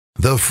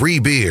The Free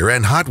Beer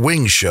and Hot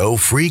Wings Show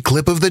free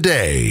clip of the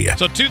day.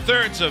 So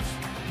 2/3 of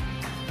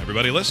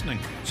everybody listening,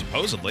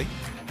 supposedly,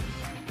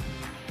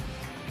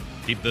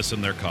 keep this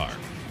in their car.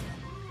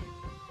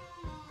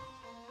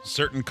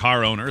 Certain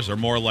car owners are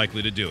more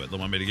likely to do it. They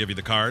want me to give you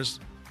the cars?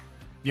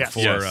 Yes.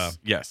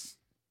 Yes.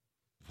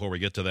 Before we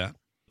get to that.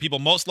 People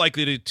most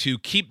likely to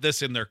keep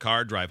this in their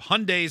car drive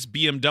Hyundais,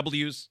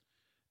 BMWs,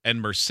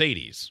 and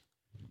Mercedes.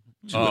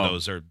 Two of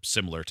those are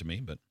similar to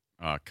me, but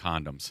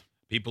Condoms.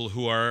 people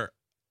who are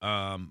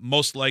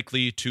most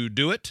likely to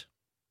do it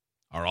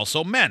are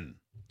also men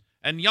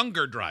and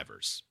younger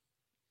drivers.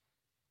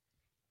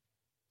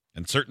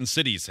 And certain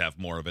cities have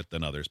more of it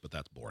than others, but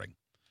that's boring.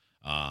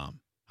 How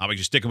about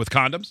you sticking with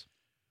condoms?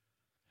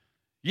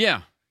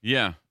 Yeah.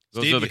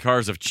 Those Steve, are the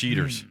cars of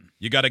cheaters.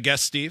 You got a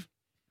guess, Steve?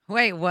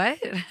 Wait, what?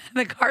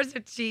 The cars are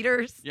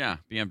cheaters? Yeah,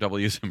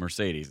 BMWs and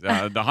Mercedes. The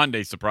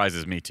Hyundai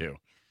surprises me too.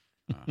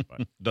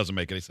 But Doesn't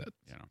make any sense.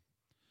 you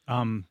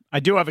know, I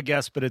do have a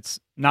guess, but it's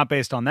not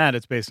based on that.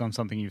 It's based on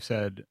something you've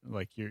said,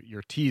 like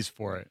your tease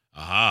for it.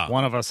 Aha.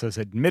 One of us has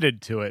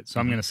admitted to it,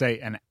 so I'm going to say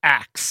an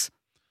axe,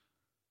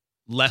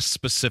 Less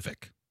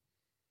specific.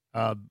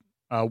 a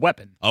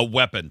weapon. A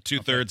weapon.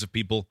 2/3 of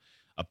people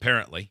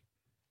apparently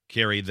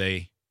carry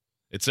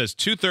it says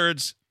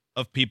 2/3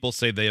 of people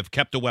say they have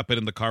kept a weapon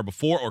in the car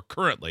before or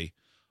currently.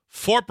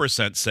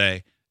 4%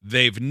 say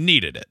they've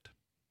needed it.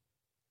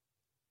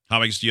 How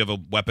many do you have a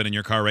weapon in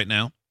your car right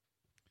now?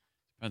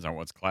 depends on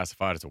what's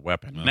classified as a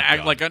weapon. Oh,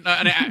 Like an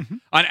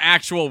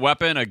actual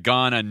weapon, a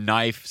gun, a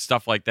knife,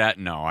 stuff like that.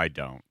 No, I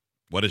don't.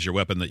 What is your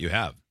weapon that you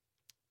have?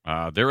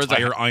 There is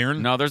Tire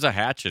iron? No, there's a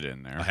hatchet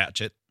in there A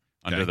hatchet?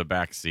 under Okay. the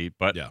back seat.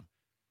 But Yeah.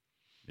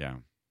 yeah.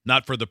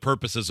 Not for the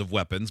purposes of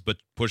weapons, but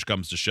push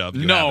comes to shove.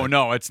 you have No, it.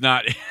 no, it's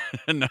not.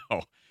 No,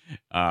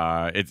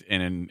 it's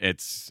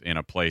in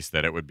a place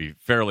that it would be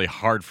fairly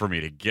hard for me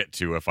to get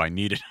to if I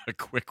needed a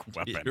quick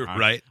weapon. You're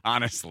right.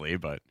 Honestly,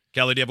 but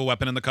Kelly, do you have a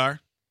weapon in the car?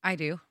 I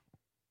do.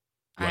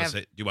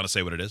 Do you want to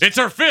say what it is? it's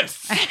her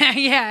fists.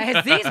 Yeah,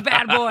 it's these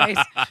bad boys.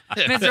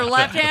 Mr.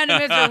 Left Hand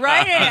and Mr.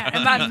 Right Hand.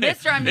 And by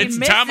Mr. I mean It's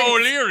Mrs. Tom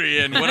O'Leary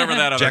and whatever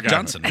that other Jack guy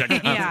Johnson. was. Jack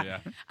Johnson, Yeah.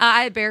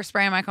 I had bear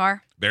spray in my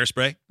car. Bear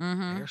spray?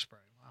 Mm-hmm.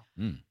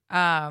 Hairspray.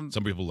 Wow.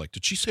 Some people are like,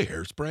 did she say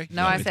hairspray?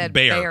 No, I it's said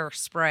bear. bear In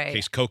spray.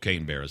 case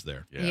cocaine bear is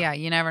there. Yeah,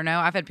 you never know.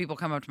 I've had people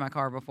come up to my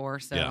car before,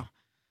 so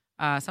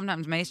Yeah.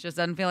 sometimes Mace just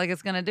doesn't feel like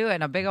it's going to do it,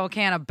 and a big old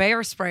can of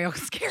bear spray will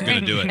scare It's gonna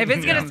him. do it. If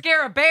it's going to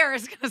scare a bear,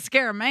 it's going to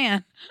scare a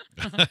man.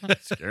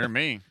 Scare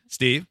me.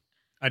 Steve?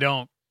 I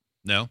don't.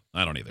 No,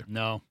 I don't either.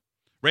 No.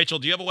 Rachel,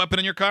 do you have a weapon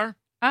in your car?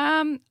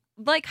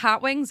 Like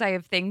Hot Wings, I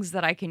have things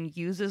that I can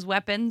use as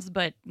weapons,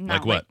 but not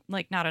Like what?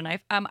 like not a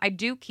knife. I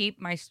do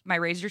keep my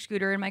Razor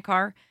scooter in my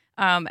car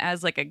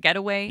as like a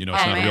getaway. You know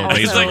it's not a and real also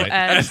razor, right?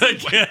 as,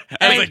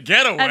 As a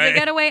getaway. as a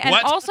getaway, and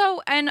What?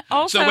 also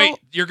So wait,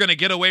 you're going to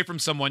get away from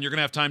someone. You're going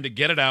to have time to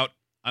get it out.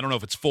 I don't know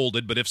if it's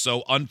folded, but if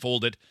so,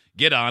 unfold it,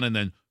 get on, and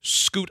then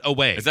scoot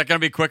away. Is that going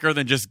to be quicker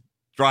than just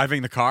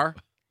driving the car?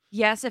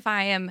 yes, if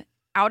I am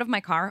out of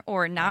my car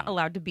or not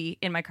allowed to be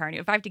in my car,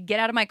 if I have to get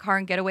out of my car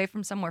and get away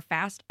from somewhere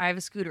fast, I have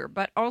a scooter.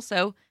 But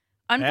also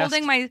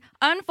unfolding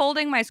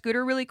my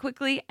scooter really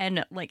quickly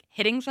and like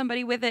hitting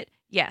somebody with it.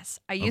 Yes,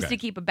 I used Okay.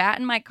 to keep a bat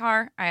in my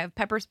car. I have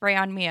pepper spray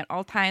on me at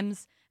all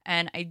times,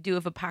 and I do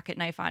have a pocket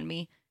knife on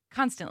me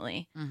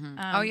constantly.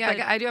 Oh, yeah,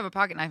 but- I do have a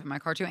pocket knife in my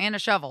car, too, and a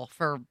shovel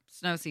for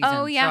snow season.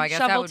 Oh yeah, so I guess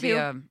shovel that would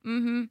too.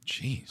 be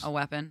Jeez. a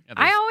weapon. Yeah,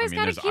 I there's- always got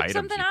to there's keep items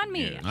something you on can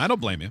me. use. I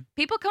don't blame you.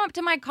 People come up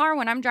to my car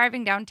when I'm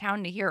driving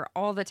downtown to here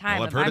all the time.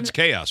 Well, I've If heard I'm, it's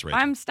chaos, Rachel.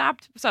 I'm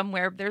stopped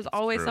somewhere. There's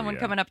always true, someone yeah.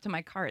 coming up to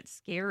my car. It's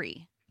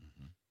scary.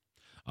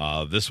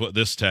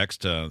 This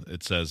text,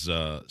 it says,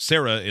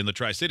 Sarah in the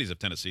Tri-Cities of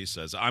Tennessee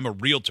says, I'm a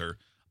realtor.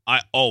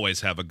 I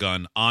always have a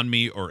gun on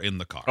me or in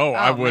the car. Oh,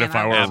 I Oh, would man, if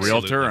I were I a would.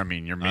 realtor. Absolutely. I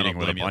mean, you're I don't meeting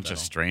with a blame you, bunch of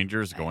though.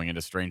 strangers going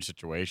into strange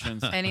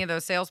situations. Any of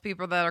those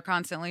salespeople that are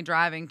constantly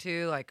driving,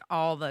 too, like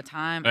all the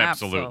time.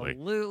 Absolutely.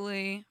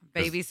 Absolutely.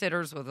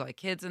 Babysitters with like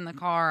kids in the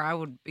car. I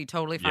would be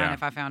totally fine Yeah.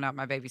 if I found out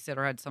my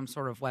babysitter had some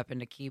sort of weapon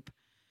to keep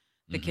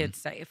the kids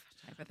safe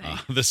type of thing.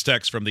 This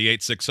text from the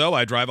 860,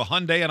 I drive a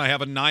Hyundai and I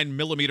have a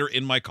 9mm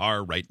in my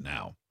car right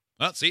now.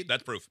 Well, see,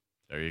 that's proof.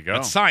 There you go.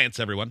 That's science,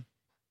 everyone.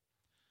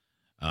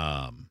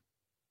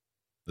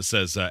 This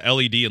says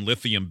LED and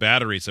lithium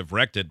batteries have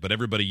wrecked it, but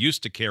everybody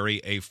used to carry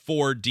a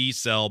 4D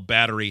cell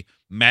battery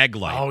mag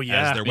light. Oh,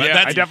 yeah. As their Yeah,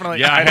 that's, I definitely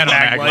yeah, I I had a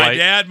mag my light.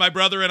 dad, my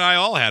brother, and I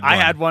all had one. I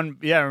had one.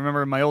 Yeah, I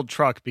remember in my old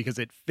truck because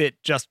it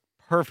fit just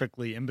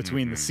perfectly in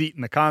between the seat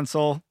and the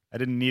console. I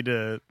didn't need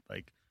to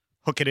like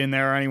hook it in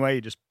there anyway.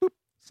 You just boop,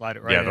 slide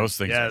it right yeah, in. those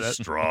things Yeah, are that-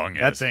 strong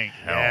that as thing,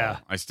 hell. yeah.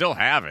 I still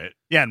have it.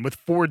 Yeah, and with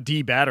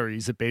 4D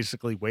batteries, it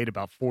basically weighed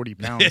about 40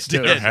 pounds. It too.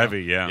 did. They're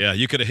heavy, yeah. Yeah,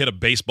 you could have hit a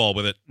baseball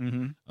with it.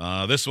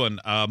 Mm-hmm. This one,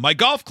 my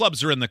golf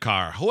clubs are in the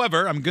car.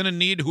 However, I'm going to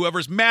need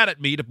whoever's mad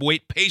at me to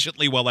wait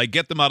patiently while I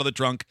get them out of the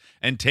trunk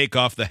and take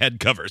off the head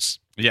covers.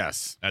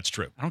 Yes. That's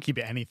true. I don't keep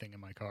anything in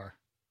my car.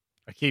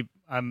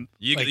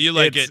 You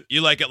like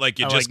it like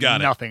you I just like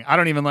got nothing. I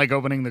don't even like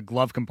opening the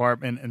glove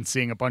compartment and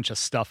seeing a bunch of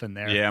stuff in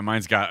there. Yeah,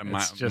 mine's got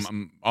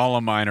all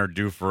of mine are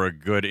due for a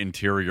good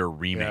interior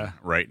reaming Yeah.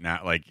 right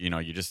now. Like,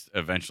 you just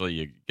eventually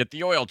you get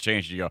the oil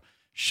changed, you go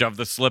shove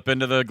the slip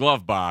into the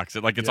glove box.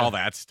 It's all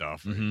that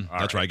stuff. it. Mhm.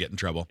 That's where I get in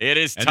trouble. It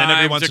is And time then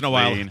every to once in a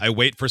while, clean. I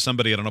wait for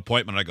somebody at an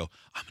appointment. And I go,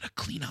 I'm going to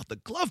clean out the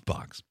glove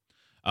box.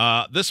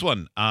 This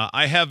one,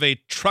 I have a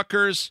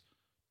trucker's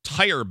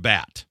tire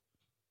bat.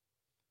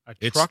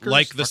 It's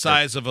like the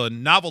size of a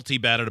novelty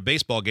bat at a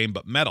baseball game,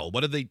 but metal.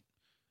 What do they?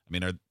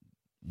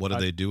 What do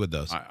they do with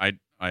those?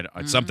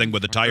 It's something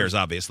with the tires,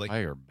 obviously.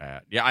 Tire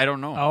bat. Yeah, I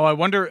don't know. Oh, I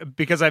wonder,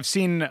 because I've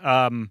seen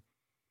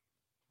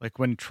like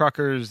when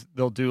truckers,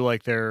 they'll do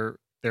like their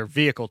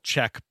vehicle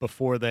check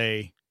before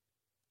they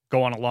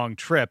go on a long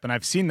trip, and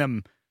I've seen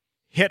them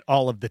hit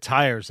all of the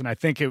tires, and I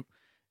think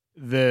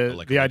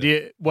the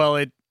idea,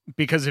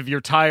 because if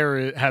your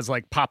tire has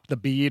like popped the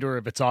bead or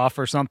if it's off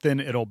or something,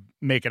 it'll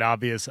make it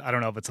obvious. I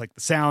don't know if it's like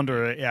the sound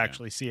or you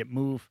actually see it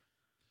move.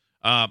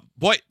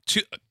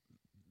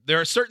 There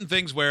are certain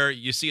things where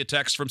you see a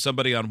text from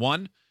somebody on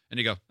one and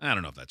you go, I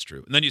don't know if that's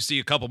true. And then you see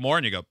a couple more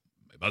and you go,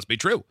 it must be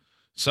true.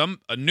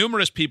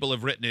 Numerous people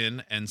have written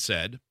in and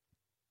said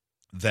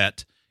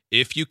that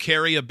if you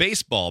carry a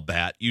baseball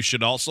bat, you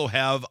should also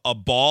have a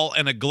ball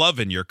and a glove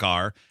in your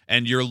car,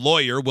 and your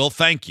lawyer will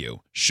thank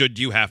you should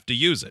you have to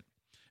use it.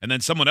 And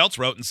then someone else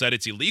wrote and said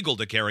it's illegal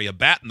to carry a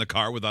bat in the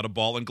car without a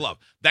ball and glove.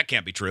 That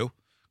can't be true,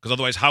 because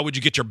otherwise, how would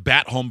you get your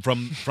bat home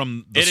from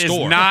the store? It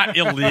is not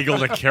illegal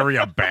to carry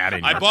a bat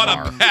in your I bought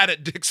car. a bat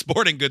at Dick's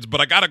Sporting Goods, but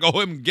I got to go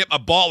home and get my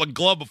ball and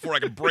glove before I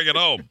can bring it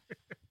home.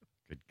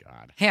 Good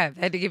God. Yeah, they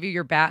had to give you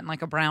your bat in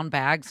like a brown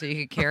bag so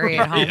you could carry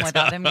it home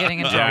without them getting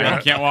in trouble. Yeah,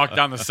 you can't walk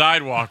down the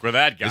sidewalk with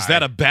that guy. Is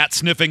that a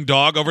bat-sniffing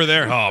dog over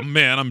there? Oh,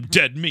 man, I'm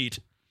dead meat.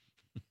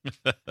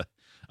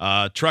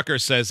 Trucker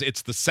says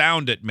it's the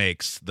sound it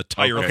makes, the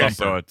tire okay, thumper.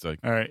 so it's like,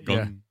 All right,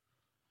 yeah.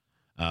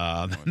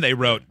 Then they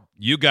wrote,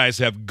 you guys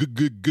have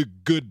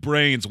good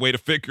brains. Way to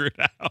figure it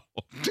out.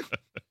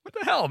 What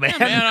the hell, man?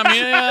 man,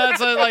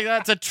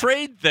 that's a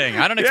trade thing.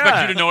 I don't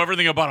expect you to know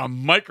everything about a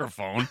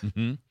microphone.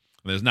 Mm-hmm.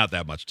 There's not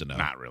that much to know.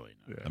 Not really.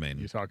 No. Yeah, I mean-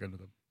 you're talking to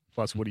them.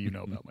 Plus, what do you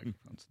know about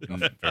microphones?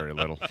 Very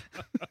little.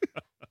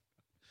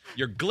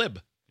 You're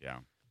glib. Yeah.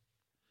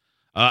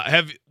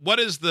 What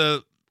is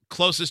the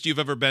closest you've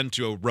ever been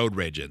to a road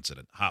rage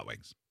incident? Hot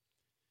Wings.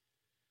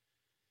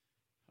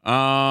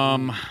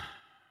 Oh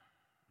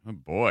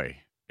boy.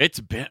 It's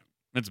been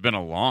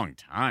a long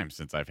time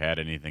since I've had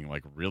anything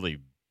like really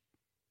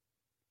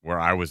where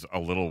I was a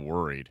little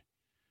worried.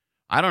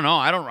 I don't know.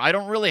 I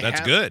don't really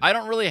That's good. I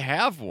don't really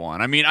have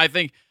one. I've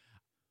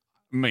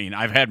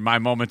had my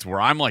moments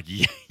where I'm like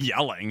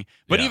yelling,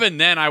 but Yeah. even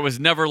then I was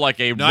never like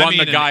a No, I run mean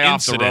the guy an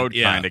off the incident, road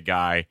yeah. kind of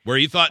guy. Where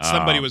you thought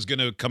somebody was going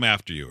to come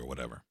after you or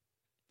whatever.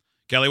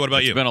 Kelly, what about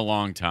It's you? been a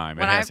long time.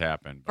 When it has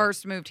happened. but-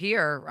 First moved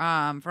here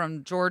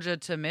from Georgia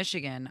to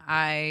Michigan,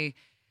 I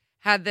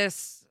had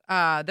this.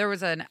 There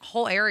was a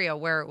whole area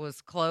where it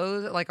was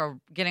closed, like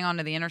getting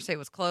onto the interstate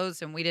was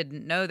closed, and we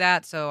didn't know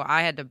that. So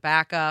I had to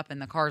back up,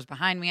 and the cars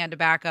behind me had to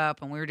back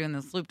up, and we were doing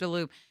this loop to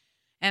loop.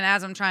 And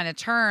as I'm trying to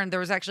turn, there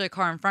was actually a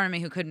car in front of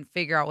me who couldn't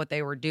figure out what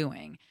they were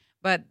doing.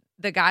 But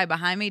the guy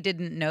behind me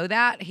didn't know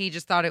that. He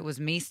just thought it was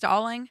me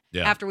stalling.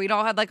 Yeah. After we'd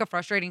all had like a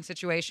frustrating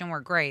situation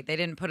where, great, they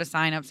didn't put a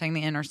sign up saying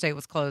the interstate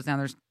was closed. Now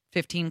there's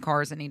 15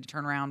 cars that need to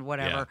turn around,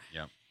 whatever.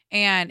 Yeah.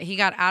 And he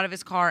got out of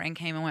his car and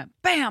came and went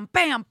bam,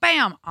 bam,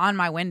 bam on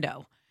my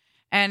window.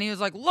 And he was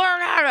like, learn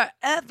how to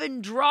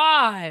effing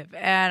drive.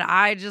 And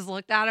I just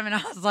looked at him and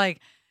I was like,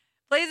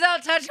 please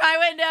don't touch my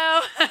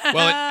window.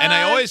 Well, and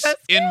I always,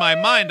 in my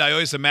mind, I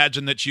always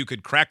imagine that you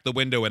could crack the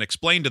window and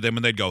explain to them,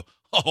 and they'd go,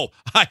 oh,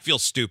 I feel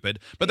stupid.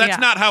 But that's Yeah.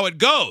 not how it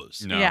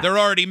goes. No. Yeah. They're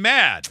already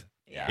mad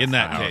in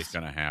that How case. it's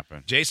going to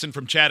happen. Jason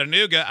from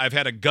Chattanooga, I've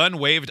had a gun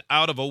waved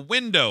out of a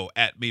window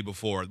at me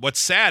before. What's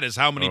sad is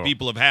how many Oh.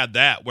 people have had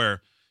that,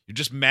 where you're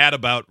just mad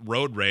about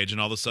road rage and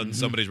all of a sudden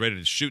somebody's ready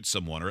to shoot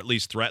someone or at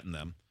least threaten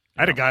them.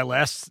 I had a guy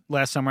last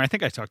summer, I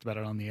think I talked about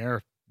it on the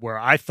air, where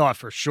I thought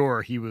for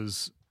sure he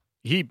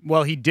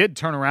did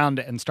turn around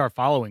and start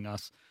following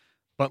us.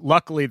 But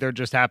luckily there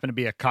just happened to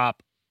be a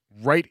cop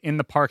right in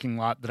the parking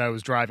lot that I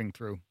was driving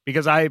through,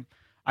 because I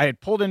had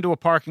pulled into a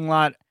parking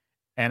lot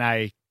and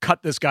I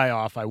cut this guy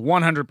off. I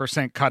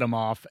 100% cut him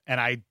off, and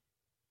I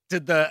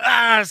did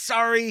the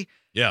sorry,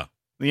 Yeah.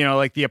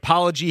 like the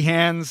apology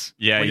hands.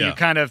 Yeah, where yeah. you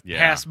kind of Yeah.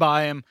 pass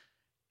by him,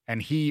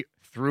 and he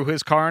threw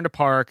his car into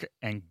park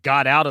and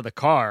got out of the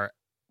car.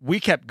 We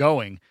kept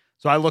going.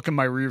 So I look in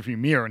my rearview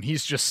mirror, and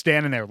he's just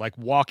standing there, like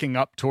walking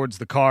up towards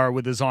the car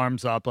with his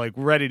arms up, like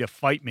ready to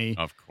fight me.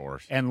 Of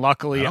course. And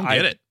luckily, I don't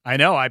get it. I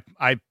know. I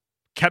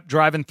kept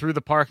driving through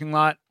the parking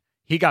lot.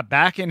 He got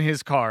back in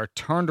his car,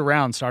 turned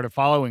around, started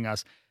following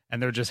us,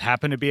 and there just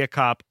happened to be a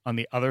cop on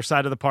the other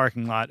side of the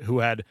parking lot who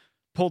had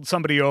pulled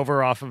somebody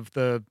over off of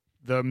the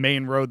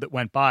main road that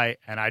went by,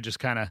 and I just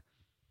kind of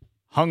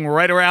hung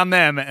right around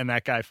them, and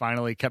that guy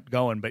finally kept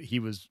going, but he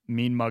was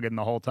mean mugging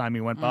the whole time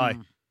he went by. I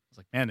was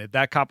like, man, if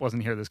that cop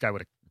wasn't here, this guy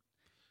would have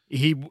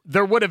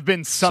there would have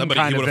been some Somebody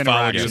kind he of would have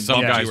followed you interaction. and Some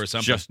bumped guys you or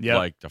something. just Yep.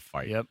 like to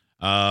fight.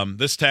 Yep.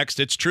 This text,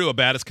 it's true. A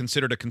bat is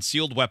considered a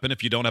concealed weapon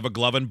if you don't have a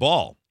glove and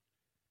ball.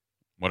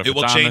 What if It it's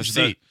will on change his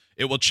the seat?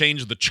 it will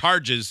change the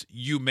charges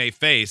you may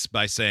face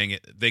by saying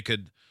they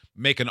could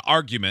make an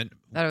argument,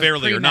 That it was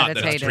fairly or not, that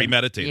it's premeditated.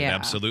 premeditated. Yeah.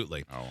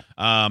 Absolutely.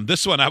 Oh.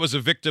 This one, I was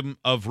a victim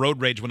of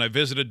road rage when I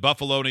visited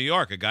Buffalo, New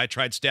York. A guy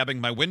tried stabbing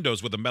my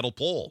windows with a metal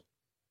pole.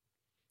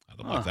 I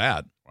don't like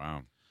that.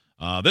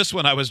 Wow. This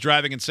one, I was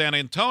driving in San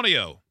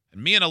Antonio,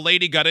 and me and a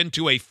lady got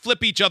into a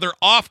flip each other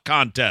off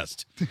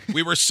contest.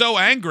 We were so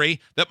angry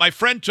that my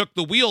friend took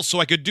the wheel so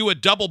I could do a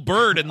double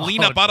bird and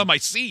lean up out of my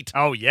seat.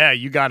 Oh yeah,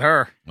 you got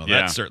her. Well,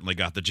 Yeah. that certainly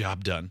got the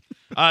job done.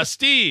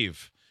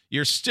 Steve,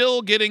 you're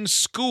still getting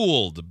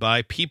schooled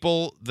by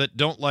people that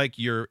don't like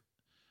your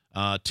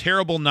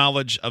terrible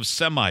knowledge of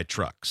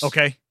semi-trucks.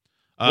 Okay.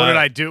 What did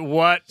I do?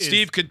 What?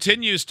 Steve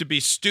continues to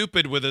be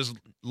stupid with his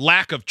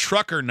lack of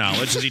trucker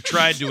knowledge as he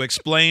tried to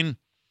explain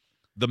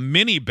the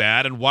mini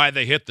bat and why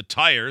they hit the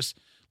tires.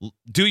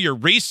 Do your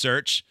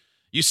research.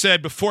 You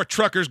said before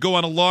truckers go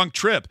on a long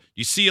trip,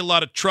 you see a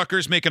lot of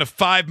truckers making a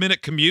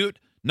 5-minute commute.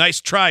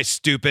 Nice try,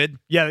 stupid.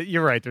 Yeah,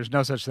 you're right. There's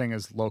no such thing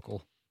as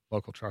local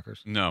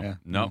truckers. No, Yeah.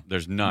 no,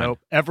 there's none. Nope.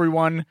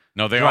 Everyone.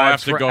 No, they all have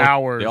drives to for go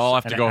hours They all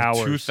have to and go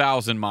hours.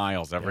 2,000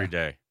 miles every Yeah.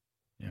 day.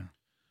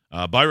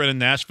 Byron in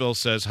Nashville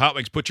says, Hot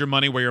Wings, put your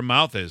money where your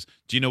mouth is.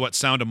 Do you know what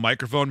sound a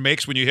microphone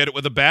makes when you hit it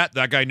with a bat?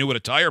 That guy knew what a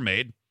tire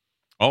made.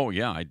 Oh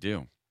yeah, I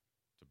do.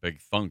 It's a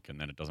big thunk,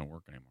 and then it doesn't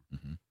work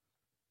anymore.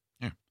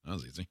 Yeah, that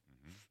was easy.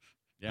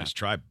 Yeah. Nice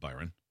try,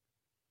 Byron.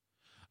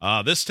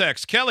 This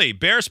text, Kelly,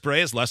 bear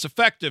spray is less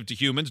effective to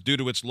humans due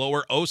to its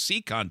lower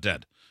OC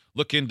content.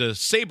 Look into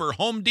Sabre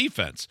Home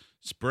Defense.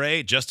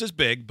 Spray just as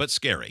big, but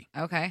scary.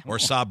 Okay. Or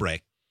Sabre.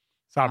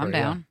 Sabre, I'm yeah.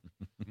 down.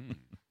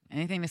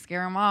 Anything to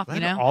scare them off, Glad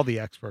you know? all the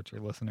experts are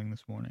listening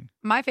this morning.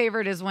 My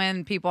favorite is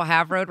when people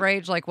have road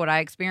rage, like what I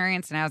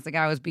experienced. And as the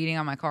guy was beating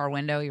on my car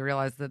window, he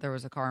realized that there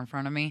was a car in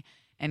front of me.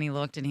 And he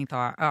looked and he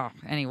thought, oh,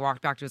 and he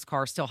walked back to his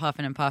car still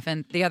huffing and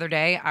puffing. The other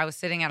day, I was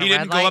sitting at a He red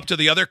didn't light. go up to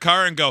the other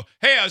car and go,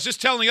 hey, I was just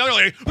telling the other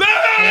lady,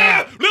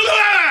 Yeah.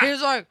 "Ah!" He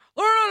was like,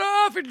 learn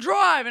how to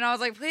drive. And I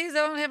was like, please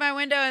don't hit my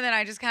window. And then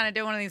I just kind of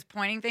did one of these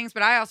pointing things.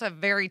 But I also have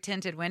very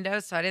tinted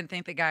windows, so I didn't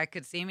think the guy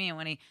could see me. And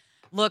when he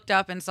looked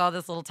up and saw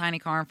this little tiny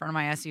car in front of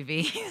my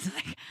SUV, he's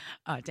like,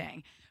 oh,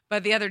 dang.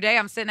 But the other day,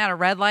 I'm sitting at a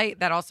red light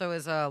that also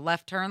is a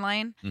left turn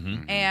lane.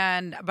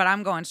 But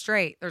I'm going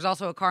straight. There's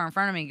also a car in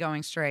front of me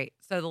going straight.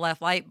 So the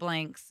left light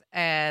blinks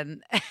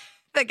and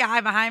the guy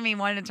behind me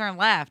wanted to turn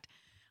left.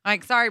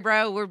 Like, sorry,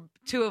 bro,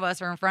 two of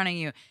us are in front of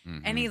you.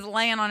 And he's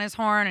laying on his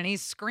horn and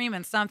he's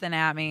screaming something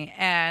at me.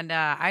 And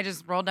I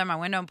just rolled down my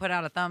window and put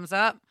out a thumbs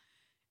up.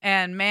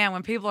 And man,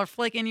 when people are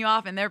flicking you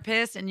off and they're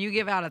pissed and you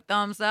give out a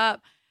thumbs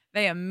up,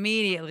 they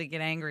immediately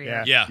get angry.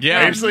 Yeah. Yeah. Yeah,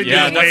 I usually do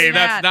yeah, the wave.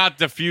 that's not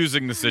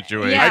diffusing the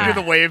situation. Yeah. I do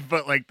the wave,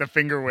 but like the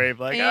finger wave,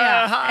 like,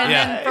 Yeah. hi. And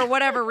Yeah. then for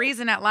whatever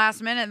reason, at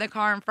last minute, the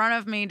car in front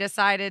of me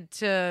decided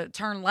to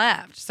turn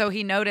left. So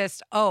he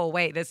noticed, oh,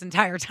 wait, this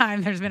entire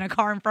time there's been a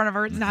car in front of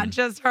her. It's not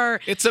just her.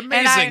 It's And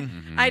amazing.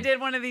 I did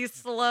one of these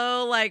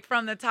slow, like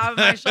from the top of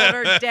my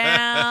shoulder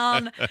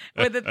down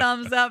with the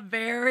thumbs up,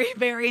 very,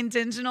 very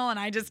intentional. And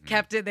I just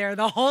kept it there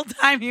the whole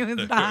time he was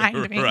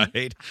behind me.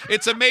 Right.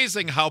 It's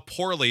amazing how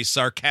poorly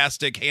sarcastic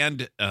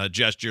hand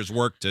gestures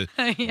work to,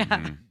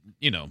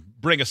 Yeah.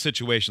 bring a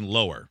situation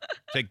lower.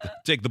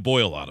 Take the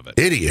boil out of it.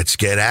 Idiots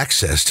get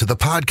access to the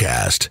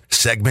podcast,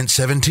 segment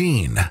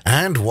 17,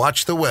 and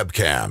watch the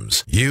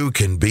webcams. You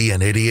can be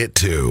an idiot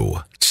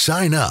too.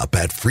 Sign up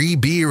at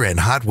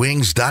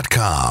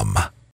freebeerandhotwings.com.